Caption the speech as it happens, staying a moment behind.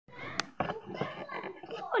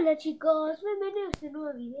Hola chicos, bienvenidos a este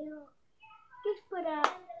nuevo video que es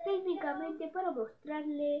técnicamente para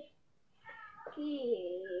mostrarles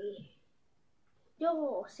que yo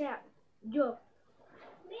voy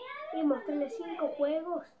a mostrarles 5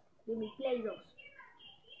 juegos de mi Play 2.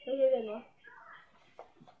 Ahí vengo.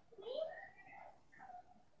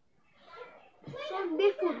 Son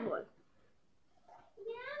de fútbol.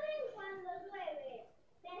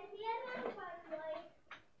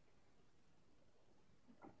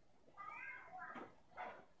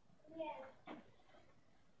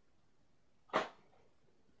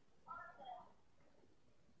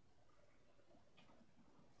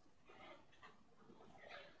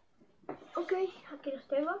 Ok, aquí los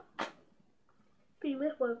tengo.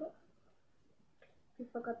 Primer juego,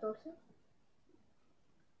 FIFA 14.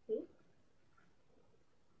 ¿Sí?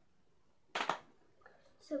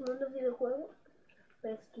 Segundo videojuego,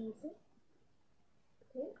 PES 15.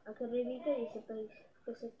 ¿Sí? Aquí arribita dice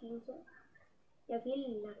PES 15. Y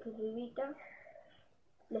aquí la que arribita,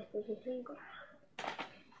 PlayStation 5.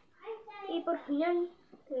 Y por final,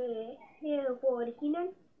 el juego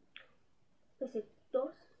original, PES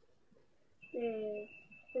 2 de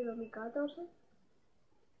 2014.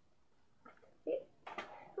 ¿Sí?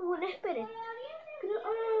 Bueno, esperen. Creo,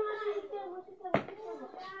 sí tengo.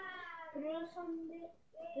 Pero no son de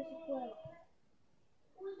ese juego.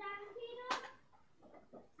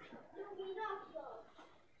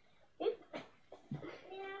 ¿Sí?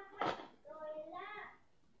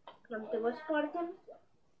 No tengo Spartan.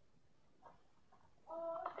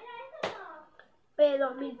 P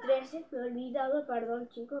 2013, me he olvidado, perdón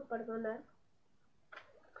chicos, perdonar.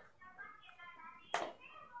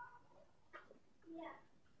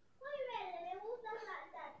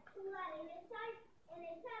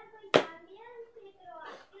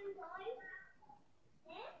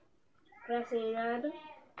 Reseñar.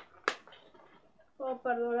 Oh,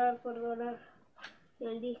 perdonar.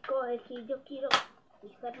 El disco, el que yo quiero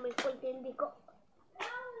fijarme cuál es el disco.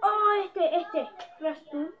 Oh, este.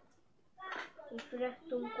 Frastum. El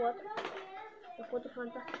Frastum 4. Los 4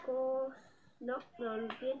 fantásticos. No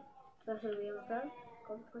tiene. No se olvidó mostrar.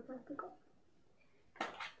 4 fantásticos.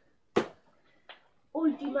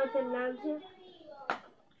 Última tendencia.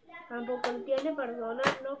 Tampoco lo tiene.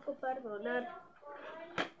 Perdonar, loco, perdonar.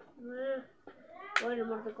 Bueno,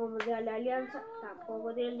 Mortal Kombat de la Alianza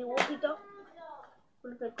tampoco tiene el dibujito.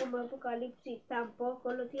 Mortal Kombat Apocalipsis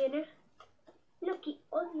tampoco lo tiene. Lo que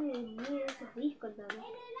odio de mí esos discos también.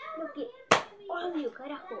 Lo que odio,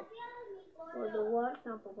 carajo. God of War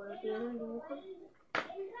tampoco lo tiene el dibujo.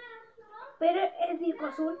 Pero es disco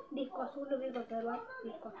azul lo voy a conservar,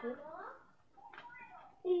 disco azul.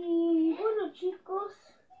 Y bueno chicos,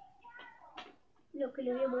 lo que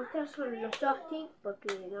les voy a mostrar son los joysticks,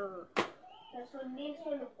 porque no son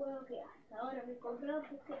esos los juegos que hasta ahora me he comprado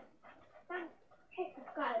porque están poco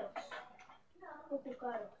caros.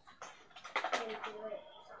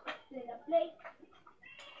 De la Play,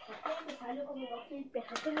 me salió como 2000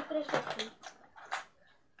 pesos. Tengo 3 joysticks.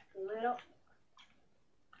 Primero,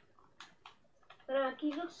 pero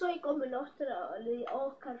aquí yo soy como el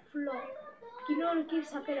Oscar Flo, que no lo quiere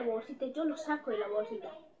sacar la bolsita, yo lo saco de la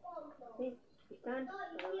bolsita. ¿Sí? Están,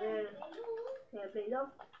 a ver, el Play 2.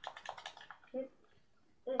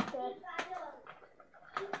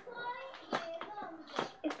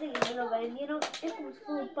 Este que me lo vendieron es como si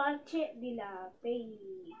fuera un parche de la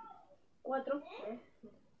Play 4.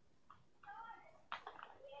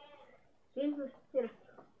 ¿Sí? Mira.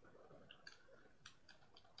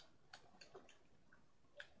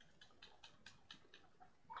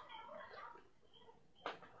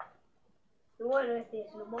 Y bueno,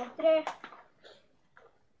 se lo mostré.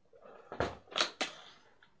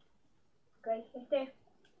 Ok,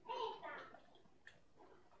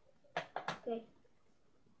 Ok.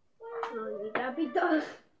 No, mi capito.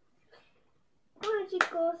 Bueno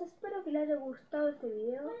chicos, espero que les haya gustado este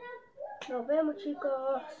video. Nos vemos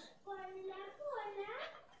chicos.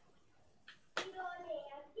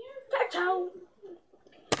 Chao, chao.